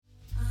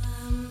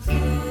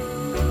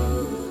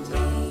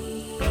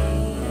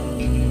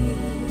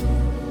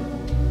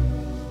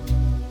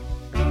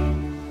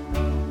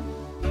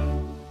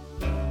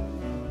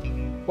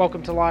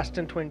Welcome to Lost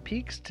in Twin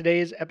Peaks.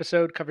 Today's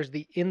episode covers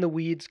the In the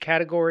Weeds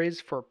categories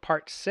for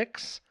Part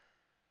 6.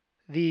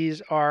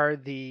 These are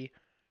the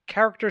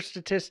character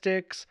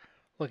statistics,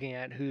 looking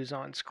at who's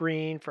on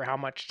screen, for how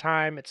much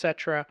time,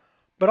 etc.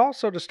 But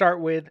also to start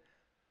with,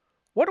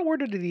 what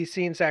order do these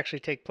scenes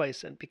actually take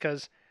place in?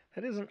 Because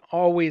that isn't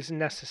always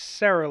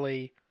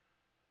necessarily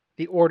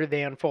the order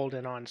they unfold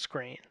in on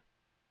screen.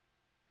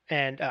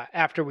 And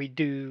after we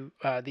do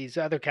these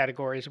other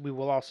categories, we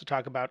will also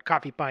talk about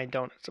coffee, pie, and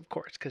donuts, of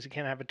course, because you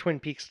can't have a Twin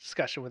Peaks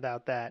discussion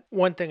without that.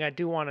 One thing I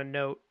do want to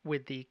note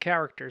with the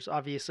characters,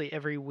 obviously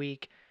every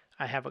week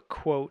I have a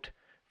quote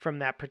from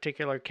that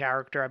particular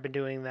character. I've been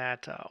doing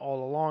that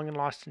all along in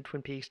Lost in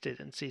Twin Peaks,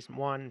 did in Season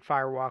 1,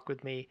 Firewalk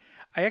with Me.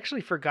 I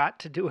actually forgot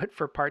to do it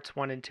for Parts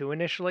 1 and 2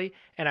 initially,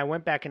 and I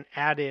went back and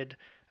added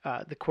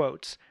the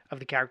quotes of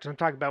the characters. I'm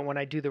talking about when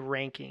I do the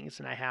rankings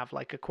and I have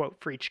like a quote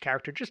for each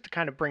character just to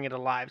kind of bring it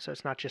alive so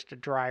it's not just a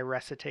dry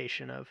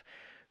recitation of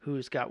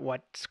who's got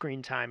what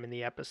screen time in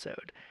the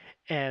episode.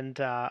 And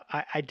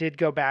I did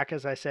go back,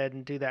 as I said,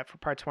 and do that for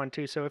parts 1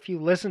 too. So if you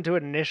listened to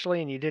it initially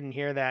and you didn't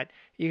hear that,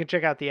 you can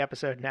check out the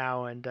episode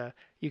now and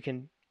you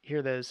can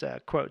hear those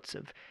quotes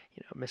of,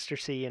 Mr.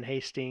 C and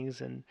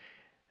Hastings and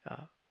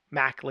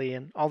Mackley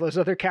and all those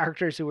other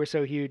characters who were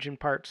so huge in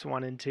parts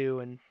 1 and 2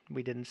 and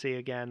we didn't see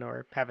again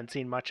or haven't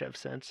seen much of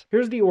since.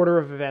 Here's the order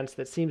of events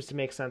that seems to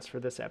make sense for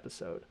this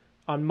episode.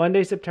 On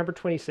Monday, September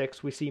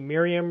 26th, we see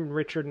Miriam,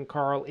 Richard, and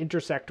Carl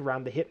intersect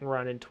around the hit and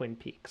run in Twin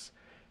Peaks.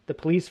 The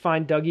police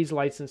find Dougie's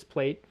license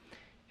plate,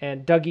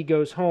 and Dougie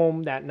goes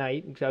home that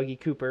night, Dougie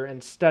Cooper,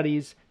 and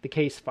studies the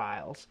case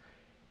files.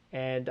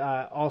 And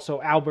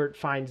also Albert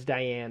finds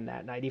Diane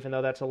that night, even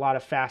though that's a lot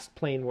of fast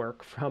plane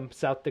work from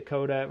South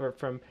Dakota, or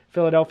from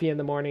Philadelphia in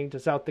the morning to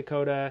South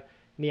Dakota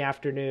in the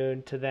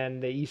afternoon to then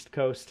the East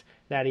Coast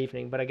that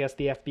evening. But I guess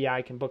the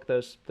FBI can book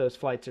those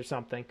flights or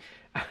something.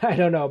 I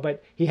don't know,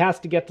 but he has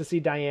to get to see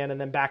Diane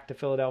and then back to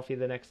Philadelphia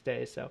the next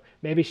day. So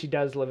maybe she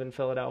does live in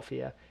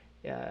Philadelphia.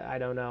 I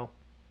don't know.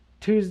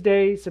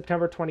 Tuesday,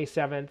 September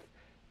 27th,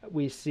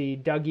 we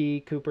see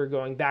Dougie Cooper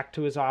going back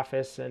to his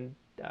office and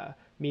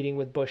meeting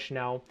with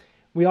Bushnell.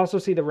 We also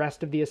see the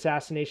rest of the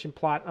assassination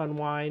plot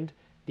unwind,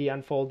 the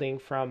unfolding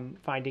from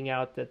finding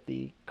out that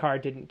the car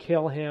didn't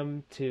kill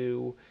him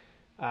to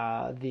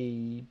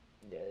the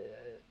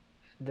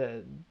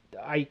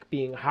Ike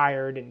being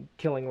hired and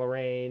killing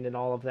Lorraine and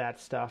all of that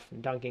stuff,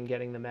 and Duncan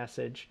getting the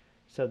message,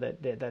 so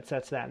that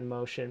sets that in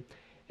motion.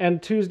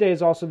 And Tuesday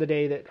is also the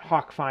day that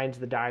Hawk finds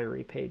the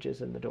diary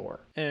pages in the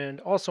door. And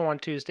also on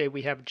Tuesday,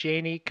 we have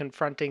Janie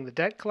confronting the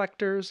debt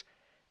collectors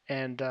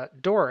and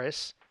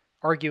Doris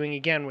arguing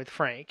again with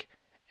Frank.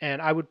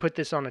 And I would put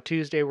this on a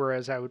Tuesday,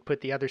 whereas I would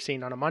put the other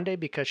scene on a Monday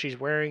because she's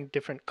wearing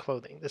different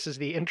clothing. This is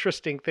the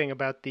interesting thing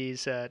about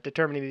these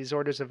determining these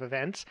orders of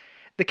events.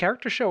 The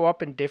characters show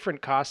up in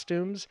different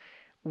costumes,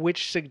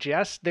 which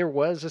suggests there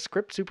was a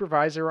script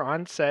supervisor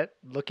on set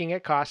looking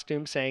at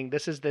costumes saying,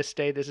 this is this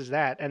day, this is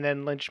that. And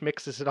then Lynch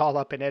mixes it all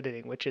up in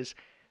editing, which is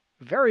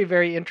very,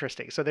 very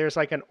interesting. So there's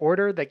like an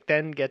order that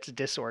then gets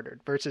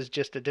disordered versus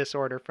just a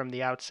disorder from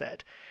the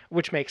outset,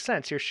 which makes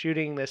sense. You're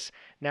shooting this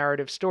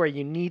narrative story.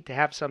 You need to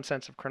have some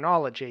sense of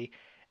chronology,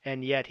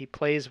 and yet he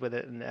plays with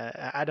it. And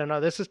I don't know.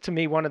 This is, to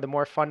me, one of the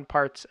more fun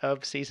parts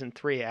of season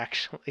 3,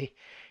 actually,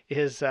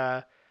 is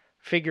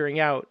figuring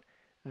out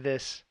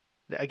this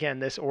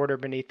order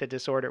beneath the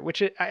disorder,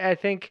 which I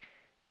think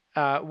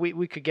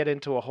we could get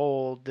into a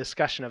whole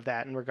discussion of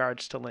that in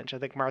regards to Lynch. I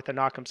think Martha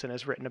Nachemson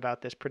has written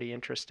about this pretty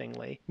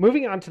interestingly.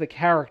 Moving on to the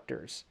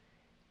characters.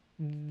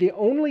 The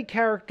only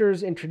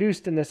characters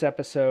introduced in this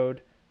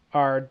episode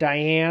are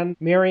Diane,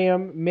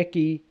 Miriam,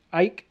 Mickey,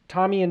 Ike,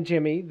 Tommy and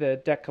Jimmy,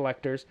 the debt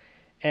collectors,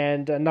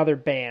 and another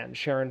band,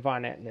 Sharon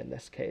Von Etten in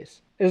this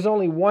case. There's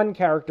only one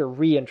character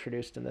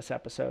reintroduced in this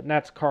episode, and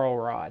that's Carl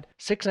Rodd.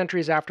 6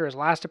 entries after his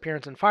last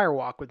appearance in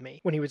Firewalk with Me,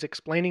 when he was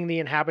explaining the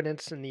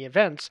inhabitants and the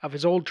events of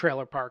his old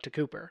trailer park to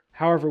Cooper.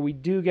 However, we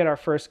do get our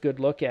first good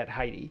look at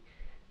Heidi,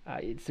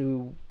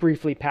 who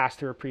briefly passed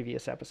through a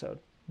previous episode.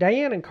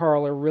 Diane and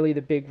Carl are really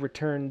the big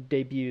return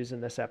debuts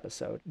in this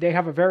episode. They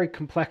have a very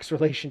complex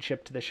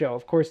relationship to the show.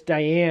 Of course,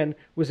 Diane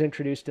was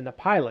introduced in the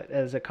pilot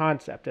as a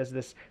concept, as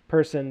this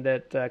person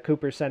that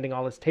Cooper's sending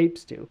all his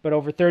tapes to. But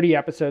over 30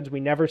 episodes, we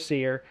never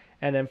see her.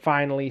 And then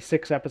finally,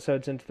 6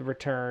 episodes into the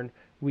return,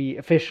 we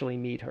officially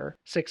meet her.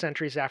 6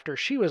 entries after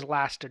she was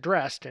last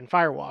addressed in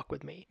Firewalk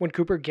with Me, when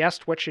Cooper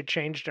guessed what she'd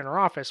changed in her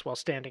office while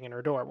standing in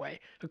her doorway.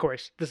 Of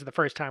course, this is the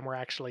first time we're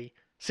actually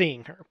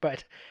seeing her,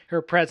 but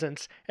her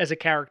presence as a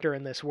character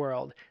in this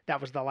world, that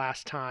was the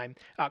last time.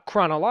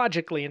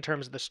 Chronologically, in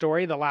terms of the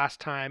story, the last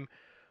time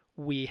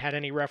we had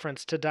any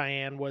reference to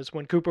Diane was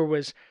when Cooper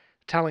was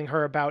telling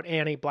her about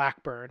Annie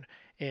Blackburn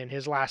in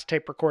his last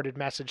tape-recorded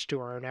message to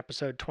her in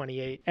episode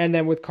 28. And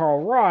then with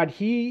Carl Rodd,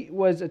 he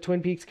was a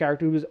Twin Peaks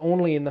character who was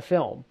only in the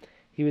film.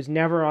 He was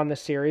never on the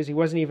series. He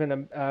wasn't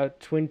even a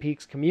Twin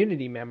Peaks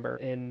community member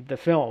in the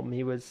film.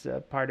 He was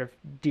part of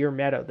Deer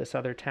Meadow, this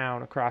other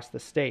town across the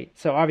state.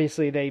 So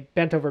obviously they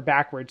bent over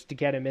backwards to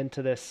get him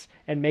into this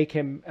and make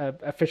him an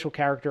official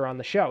character on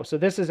the show. So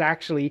this is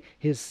actually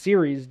his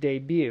series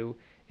debut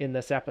in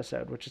this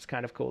episode, which is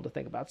kind of cool to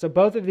think about. So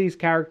both of these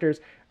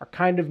characters are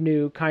kind of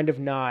new, kind of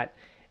not.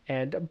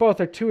 And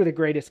both are two of the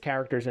greatest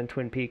characters in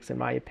Twin Peaks, in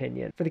my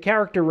opinion. For the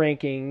character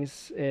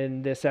rankings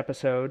in this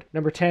episode,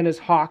 number 10 is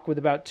Hawk with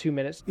about 2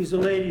 minutes. Use the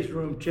ladies'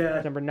 room,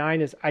 Chad. Number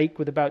 9 is Ike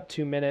with about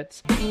 2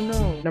 minutes. Oh,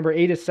 no. Number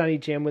 8 is Sonny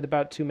Jim with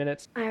about 2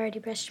 minutes. I already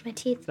brushed my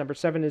teeth. Number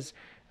 7 is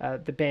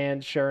the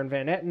band Sharon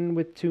Van Etten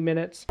with 2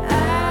 minutes.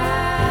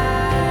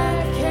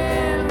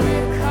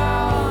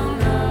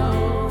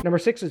 Number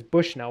 6 is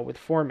Bushnell with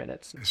 4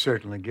 minutes. It's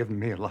certainly given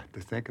me a lot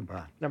to think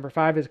about. Number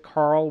 5 is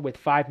Carl with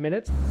 5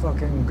 minutes.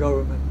 Fucking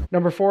government.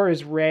 Number 4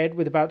 is Red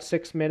with about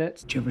 6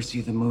 minutes. Did you ever see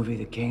the movie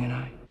The King and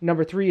I?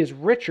 Number 3 is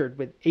Richard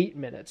with 8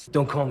 minutes.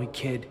 Don't call me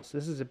kid. So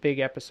this is a big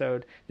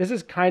episode. This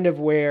is kind of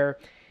where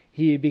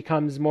he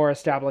becomes more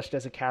established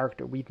as a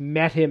character. We've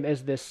met him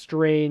as this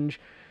strange,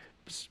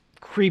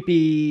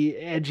 creepy,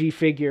 edgy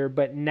figure,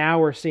 but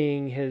now we're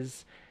seeing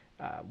his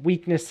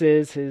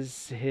weaknesses,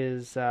 his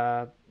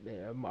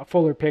a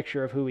fuller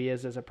picture of who he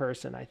is as a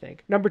person, I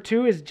think. Number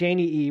 2 is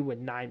Janie E with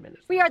 9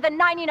 minutes. We are the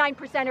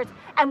 99%ers,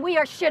 and we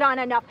are shit on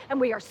enough, and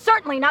we are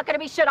certainly not going to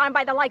be shit on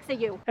by the likes of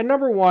you. And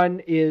number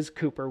 1 is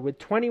Cooper with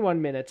 21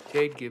 minutes.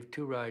 They'd give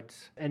 2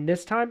 rides. And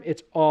this time,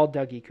 it's all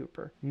Dougie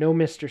Cooper. No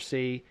Mr.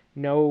 C,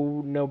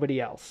 nobody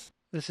else.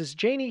 This is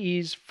Janie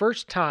E.'s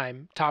first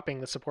time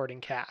topping the supporting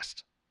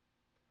cast.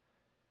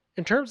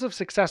 In terms of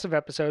successive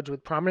episodes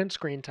with prominent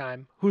screen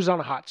time, who's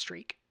on a hot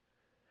streak?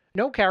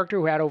 No character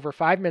who had over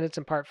 5 minutes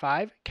in Part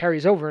 5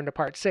 carries over into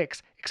Part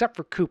 6, except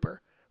for Cooper,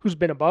 who's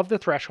been above the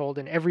threshold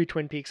in every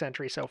Twin Peaks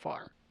entry so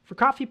far. For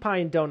Coffee, Pie,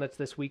 and Donuts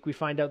this week, we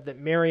find out that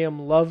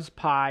Miriam loves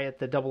pie at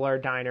the Double R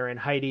Diner, and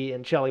Heidi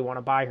and Shelley want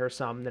to buy her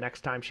some the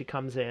next time she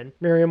comes in.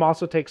 Miriam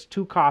also takes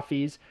 2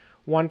 coffees,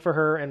 one for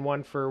her and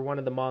one for one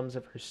of the moms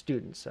of her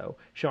students, so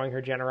showing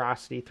her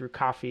generosity through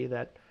coffee,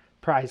 that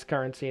prize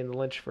currency in the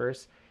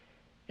Lynchverse.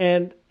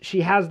 And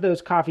she has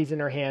those coffees in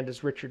her hand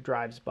as Richard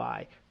drives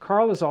by.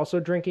 Carl is also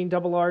drinking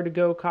Double R to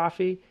go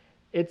coffee.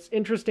 It's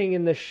interesting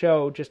in this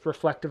show, just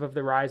reflective of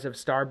the rise of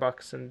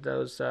Starbucks and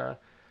those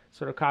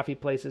sort of coffee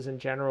places in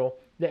general,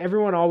 that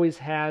everyone always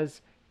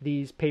has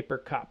these paper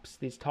cups,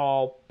 these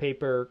tall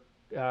paper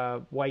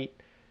white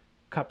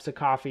cups of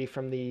coffee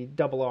from the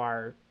Double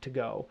R to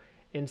go,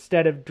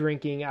 instead of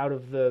drinking out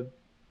of the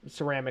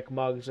ceramic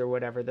mugs or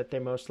whatever that they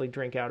mostly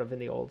drink out of in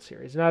the old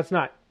series. Now, it's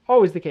not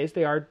always the case.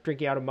 They are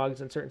drinking out of mugs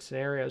in certain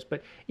scenarios,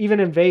 but even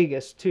in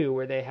Vegas too,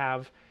 where they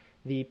have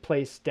the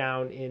place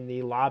down in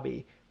the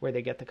lobby where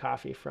they get the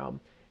coffee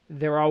from,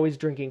 they're always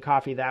drinking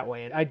coffee that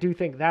way. And I do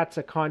think that's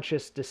a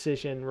conscious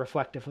decision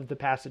reflective of the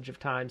passage of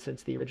time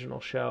since the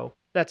original show.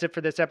 That's it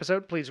for this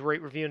episode. Please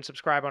rate, review, and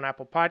subscribe on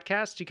Apple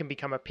Podcasts. You can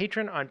become a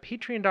patron on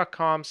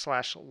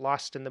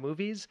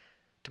patreon.com/lostinthemovies.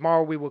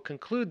 Tomorrow we will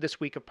conclude this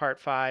week of Part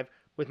 5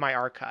 with my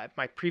archive,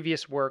 my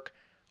previous work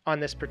on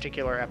this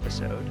particular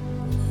episode.